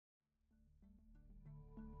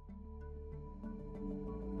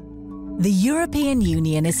The European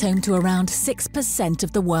Union is home to around 6%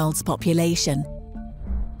 of the world's population,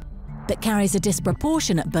 but carries a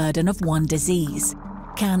disproportionate burden of one disease: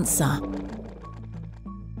 cancer.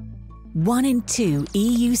 1 in 2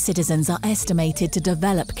 EU citizens are estimated to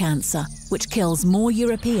develop cancer, which kills more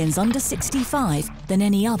Europeans under 65 than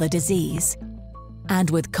any other disease.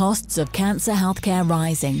 And with costs of cancer healthcare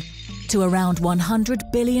rising to around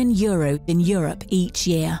 €100 billion in Europe each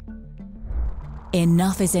year.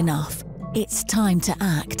 Enough is enough. It's time to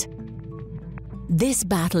act. This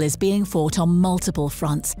battle is being fought on multiple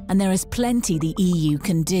fronts, and there is plenty the EU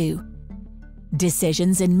can do.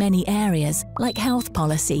 Decisions in many areas, like health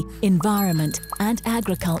policy, environment, and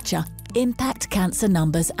agriculture, impact cancer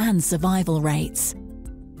numbers and survival rates.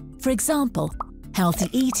 For example, healthy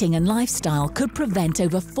eating and lifestyle could prevent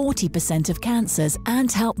over 40% of cancers and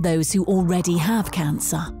help those who already have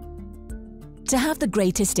cancer. To have the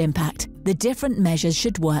greatest impact, the different measures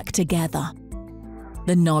should work together.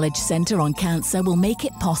 The Knowledge Centre on Cancer will make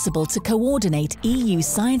it possible to coordinate EU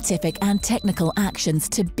scientific and technical actions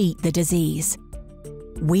to beat the disease.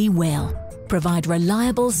 We will provide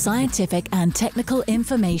reliable scientific and technical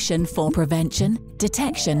information for prevention,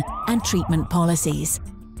 detection, and treatment policies.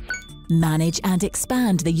 Manage and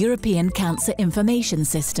expand the European Cancer Information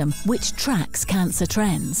System, which tracks cancer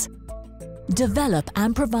trends. Develop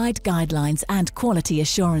and provide guidelines and quality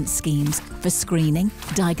assurance schemes for screening,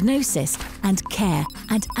 diagnosis, and care,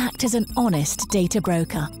 and act as an honest data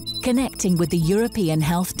broker, connecting with the European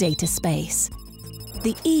health data space.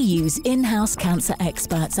 The EU's in-house cancer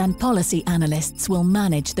experts and policy analysts will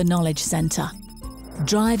manage the Knowledge Centre,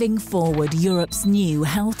 driving forward Europe's new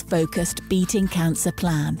health-focused Beating Cancer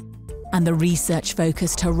Plan and the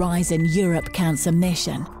research-focused Horizon Europe Cancer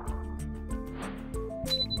Mission.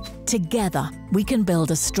 Together, we can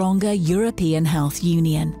build a stronger European Health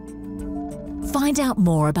Union. Find out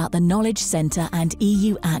more about the Knowledge Centre and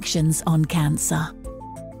EU actions on cancer.